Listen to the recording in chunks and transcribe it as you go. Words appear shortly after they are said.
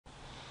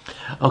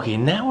Okay,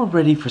 now we're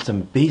ready for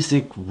some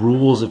basic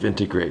rules of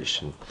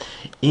integration.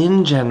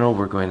 In general,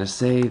 we're going to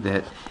say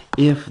that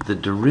if the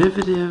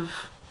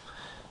derivative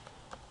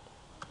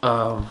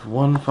of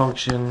one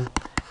function,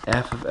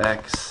 f of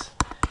x,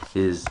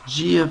 is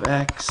g of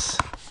x,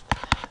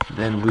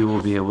 then we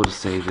will be able to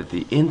say that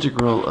the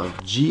integral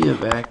of g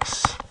of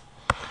x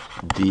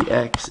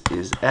dx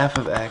is f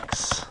of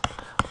x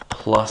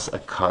plus a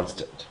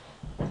constant.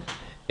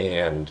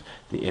 And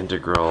the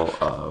integral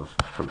of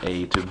from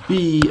a to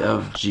b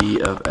of g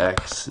of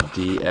x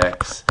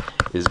dx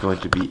is going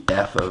to be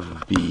f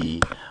of b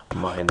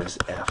minus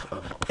f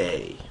of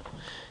a.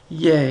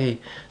 Yay!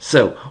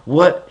 So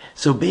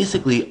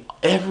basically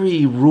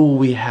every rule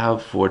we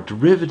have for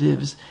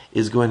derivatives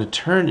is going to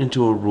turn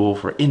into a rule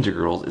for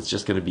integrals. It's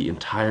just going to be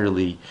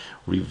entirely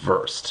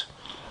reversed.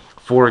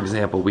 For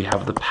example, we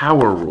have the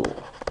power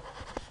rule.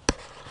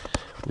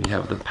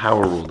 The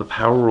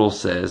power rule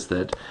says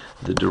that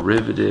the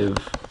derivative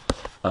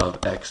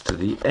of x to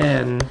the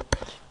n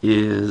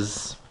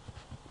is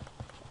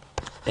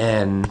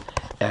n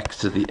x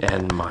to the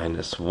n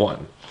minus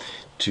 1.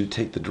 To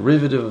take the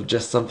derivative of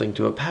just something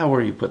to a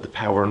power, you put the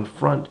power in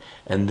front,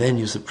 and then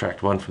you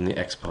subtract 1 from the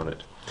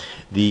exponent.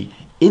 The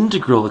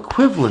integral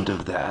equivalent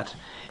of that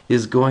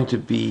is going to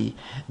be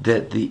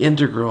that the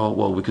integral,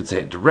 well, we could say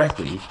it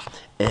directly,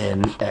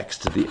 n x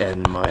to the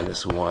n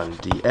minus 1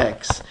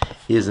 dx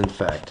is in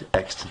fact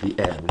x to the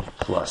n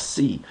plus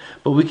c.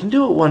 But we can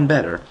do it one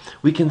better.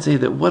 We can say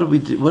that what are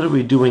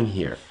we doing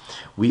here?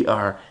 We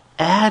are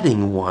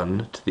adding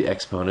 1 to the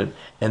exponent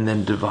and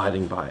then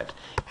dividing by it.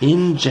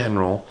 In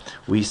general,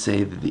 we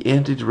say that the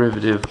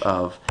antiderivative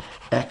of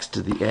x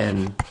to the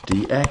n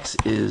dx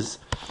is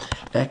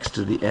x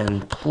to the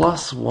n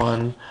plus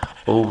 1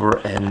 over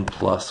n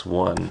plus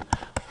 1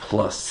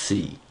 plus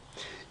c.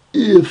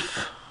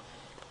 If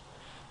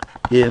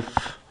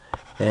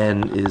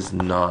n is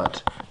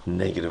not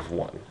negative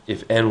 1.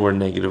 If n were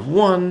negative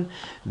 1,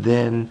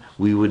 then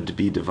we would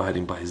be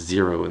dividing by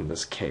 0 in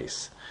this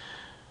case.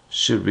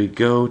 Should we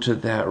go to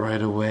that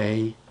right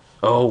away?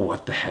 Oh,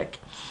 what the heck.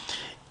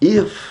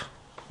 If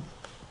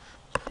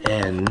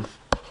n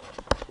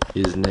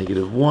is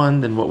negative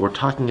 1, then what we're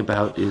talking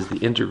about is the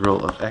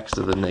integral of x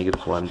to the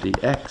negative 1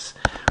 dx,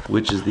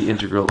 which is the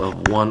integral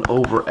of 1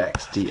 over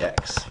x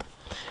dx.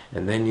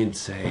 And then you'd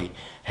say,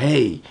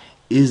 hey,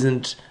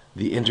 isn't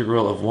the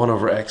integral of 1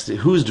 over x,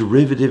 whose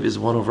derivative is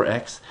 1 over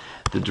x?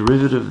 The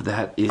derivative of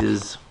that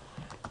is,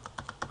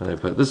 when I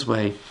put it this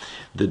way,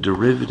 the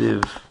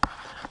derivative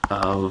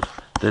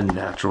of the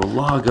natural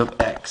log of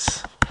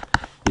x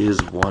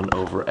is 1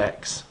 over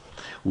x,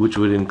 which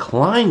would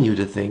incline you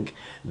to think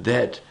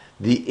that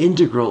the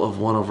integral of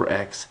 1 over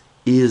x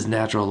is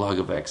natural log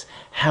of x.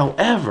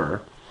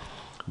 However,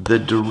 the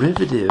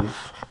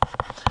derivative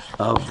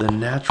of the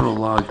natural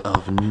log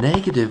of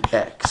negative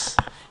x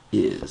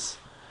is,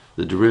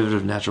 the derivative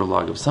of natural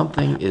log of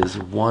something is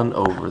 1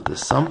 over the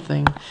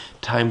something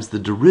times the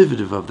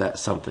derivative of that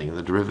something.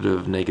 The derivative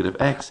of negative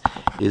x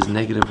is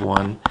negative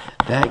 1.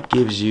 That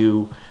gives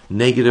you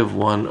negative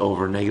 1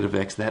 over negative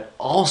x. That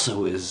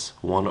also is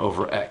 1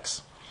 over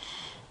x.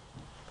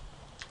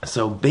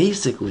 So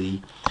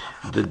basically,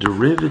 the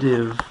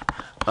derivative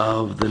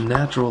of the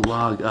natural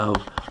log of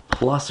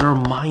plus or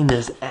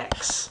minus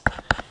x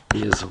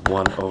is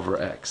 1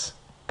 over x.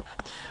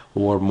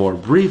 Or more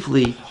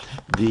briefly,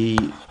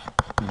 the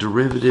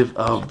derivative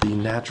of the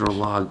natural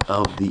log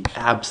of the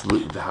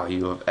absolute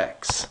value of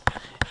x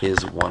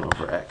is 1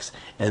 over x.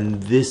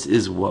 And this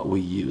is what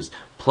we use.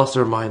 Plus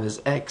or minus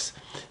x,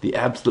 the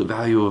absolute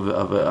value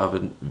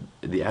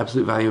the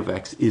absolute value of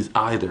x is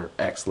either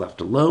x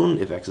left alone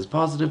if x is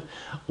positive,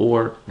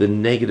 or the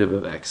negative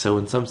of x. So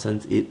in some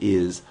sense it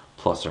is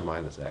plus or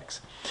minus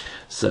x.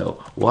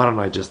 So why don't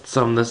I just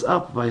sum this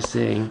up by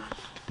saying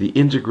the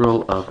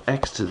integral of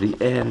x to the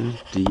n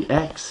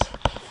dx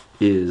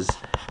is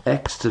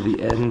x to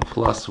the n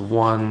plus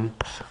 1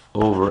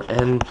 over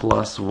n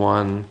plus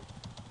 1,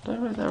 did I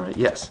write that right?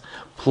 Yes,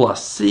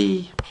 plus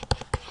c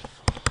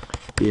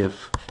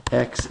if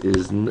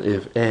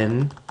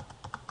n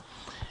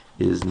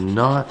is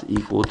not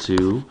equal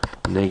to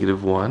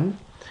negative 1,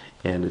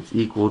 and it's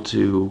equal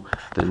to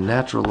the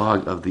natural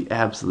log of the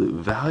absolute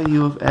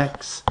value of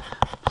x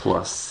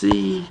plus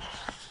c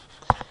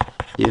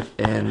if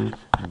n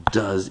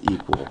does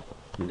equal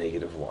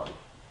negative 1.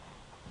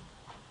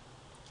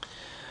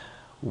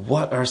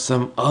 What are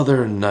some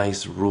other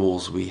nice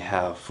rules we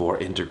have for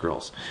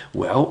integrals?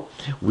 Well,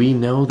 we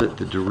know that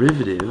the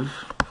derivative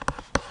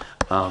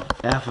of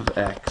f of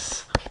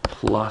x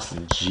plus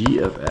g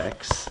of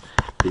x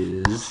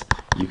is,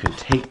 you can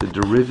take the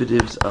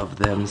derivatives of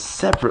them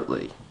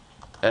separately.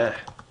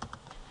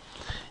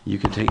 You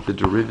can take the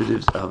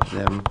derivatives of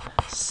them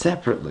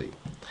separately.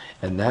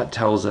 And that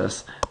tells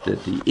us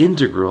that the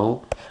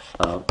integral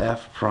of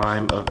f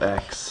prime of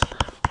x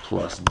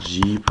plus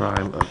g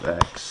prime of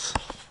x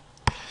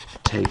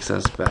takes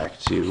us back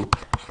to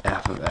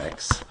f of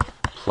x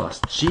plus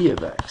g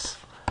of x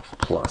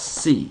plus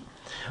c.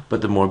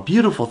 But the more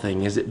beautiful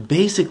thing is it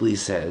basically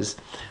says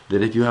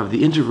that if you have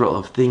the integral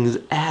of things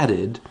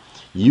added,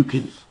 you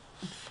can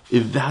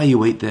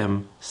evaluate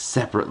them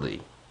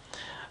separately.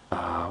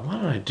 Why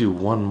don't I do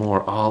one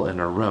more all in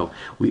a row?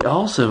 We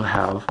also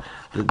have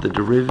the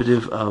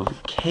derivative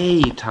of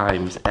k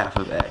times f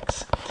of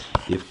x.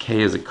 If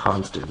k is a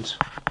constant,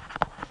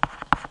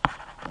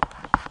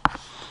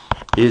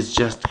 is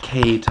just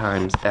k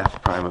times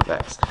f prime of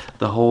x.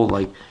 The whole,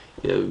 like,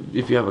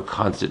 if you have a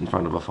constant in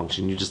front of a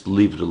function, you just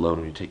leave it alone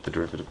and you take the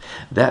derivative.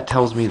 That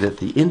tells me that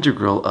the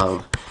integral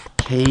of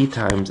k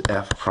times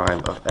f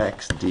prime of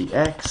x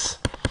dx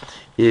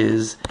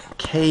is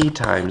k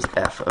times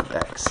f of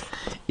x.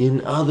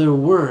 In other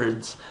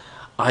words,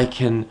 I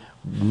can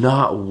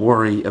not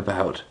worry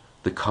about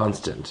the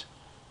constant.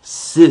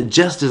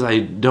 Just as I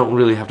don't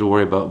really have to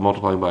worry about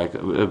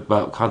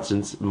about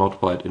constants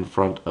multiplied in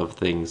front of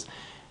things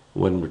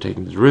when we're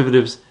taking the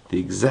derivatives, the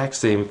exact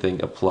same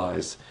thing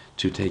applies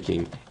to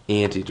taking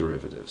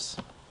antiderivatives.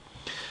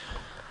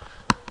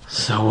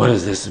 So what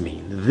does this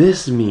mean?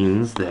 This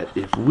means that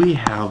if we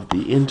have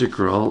the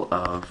integral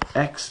of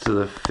x to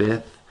the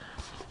fifth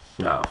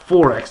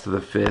 4x to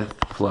the fifth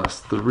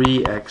plus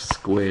 3x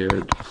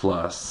squared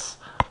plus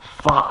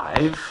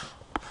 5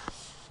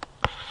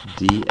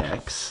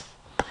 dx,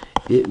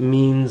 it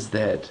means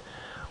that,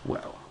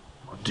 well,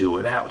 I'll do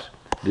it out.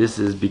 This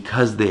is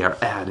because they are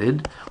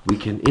added, we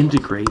can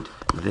integrate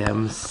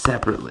them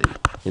separately.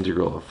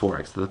 Integral of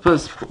 4x to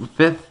the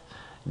fifth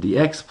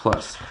dx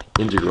plus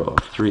integral of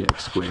 3x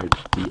squared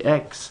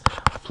dx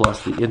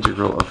plus the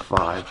integral of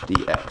 5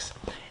 dx.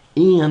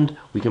 And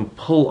we can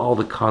pull all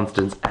the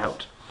constants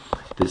out.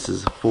 This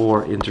is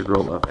 4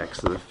 integral of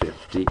x to the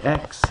fifth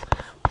dx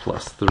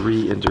plus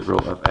 3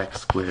 integral of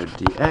x squared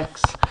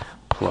dx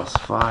plus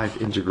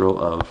 5 integral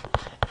of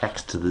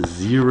x to the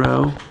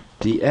 0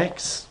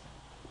 dx.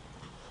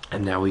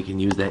 And now we can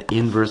use that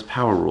inverse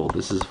power rule.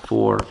 This is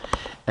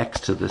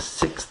 4x to the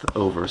sixth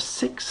over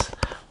 6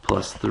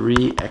 plus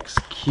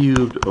 3x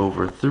cubed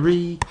over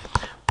 3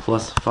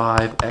 plus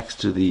 5x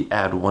to the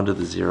add 1 to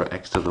the 0,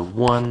 x to the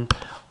 1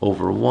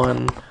 over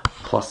 1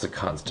 plus a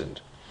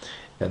constant.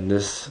 And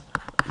this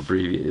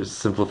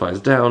simplifies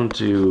down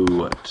to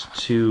what?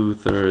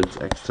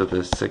 2/3 x to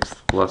the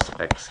sixth plus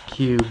x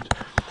cubed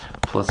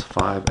plus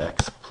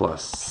 5x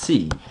plus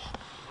c.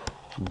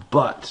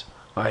 But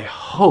I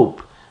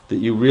hope that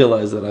you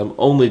realize that I'm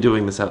only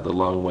doing this out the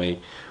long way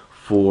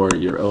for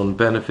your own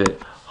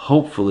benefit.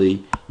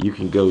 Hopefully you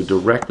can go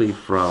directly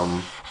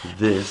from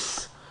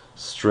this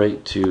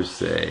straight to,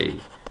 say,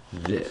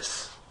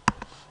 this.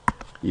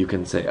 You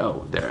can say,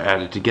 oh, they're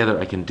added together,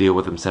 I can deal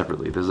with them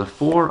separately. There's a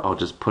 4, I'll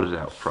just put it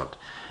out front.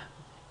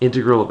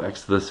 Integral of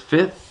x to the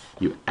fifth,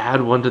 you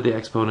add 1 to the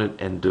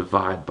exponent and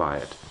divide by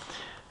it.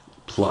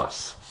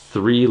 Plus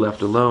 3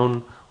 left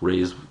alone,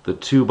 raise the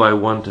 2 by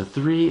 1 to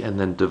 3, and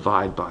then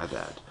divide by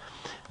that.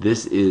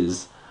 This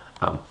is,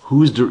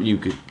 you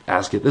could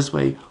ask it this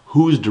way,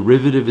 whose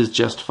derivative is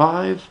just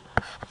 5?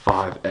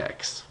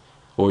 5x.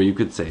 Or you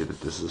could say that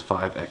this is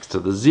 5x to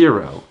the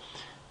 0.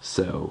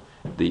 So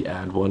the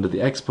add 1 to the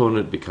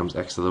exponent becomes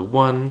x to the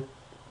 1.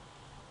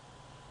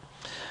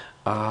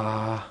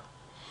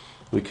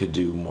 We could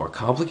do more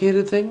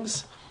complicated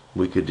things.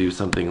 We could do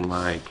something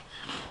like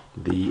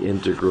the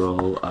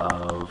integral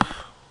of,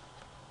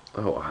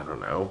 I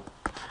don't know,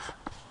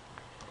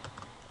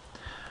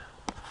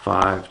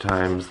 5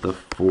 times the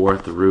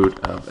 4th root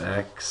of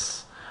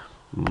x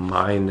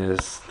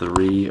minus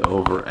 3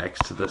 over x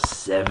to the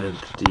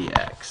 7th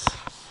dx.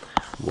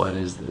 What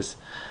is this?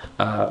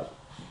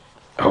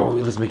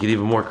 Let's make it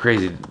even more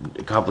crazy,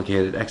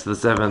 complicated. X to the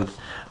 7th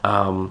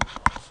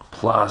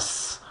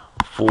plus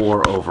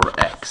 4 over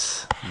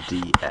x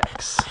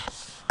dx.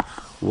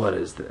 What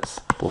is this?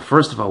 Well,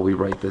 first of all, we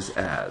write this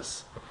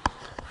as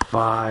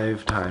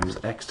 5 times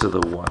x to the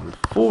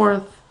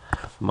 1/4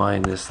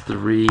 minus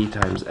 3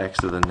 times x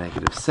to the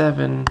negative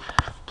 7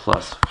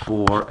 plus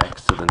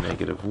 4x to the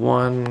negative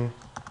 1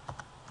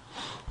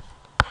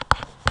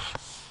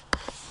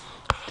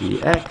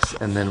 dx,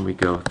 and then we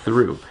go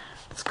through.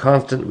 It's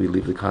constant, we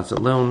leave the constant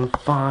alone,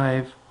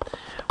 5.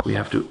 We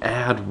have to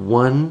add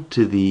 1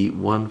 to the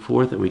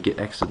 1/4, and we get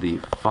x to the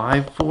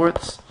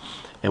 5/4,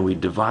 and we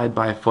divide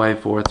by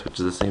 5/4, which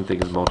is the same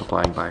thing as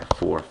multiplying by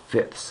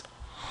 4/5.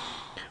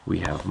 We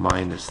have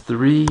minus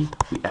 3,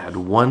 we add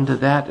 1 to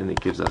that, and it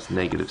gives us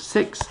negative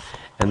 6,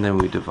 and then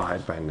we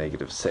divide by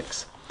negative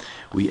 6.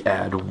 We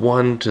add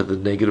 1 to the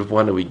negative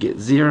 1, and we get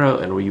 0,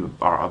 and we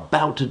are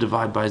about to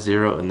divide by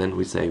 0, and then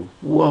we say,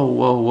 whoa,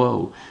 whoa,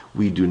 whoa,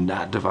 we do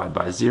not divide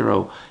by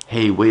 0.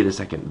 Hey, wait a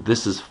second,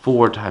 this is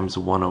 4 times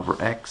 1 over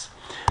x.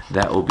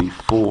 That will be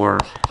 4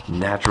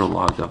 natural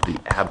log of the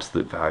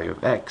absolute value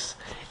of x.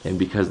 And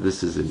because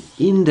this is an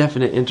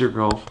indefinite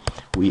integral,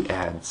 we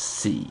add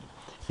c.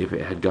 If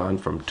it had gone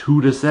from 2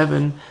 to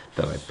 7,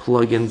 then I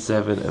plug in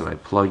 7, and I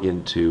plug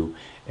in 2,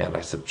 and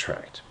I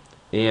subtract.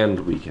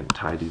 And we can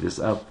tidy this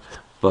up,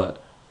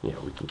 but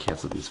we can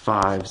cancel these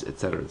 5s,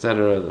 etc.,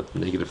 etc. The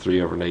negative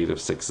 3 over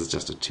negative 6 is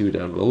just a 2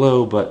 down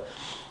below, but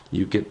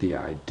you get the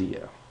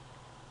idea.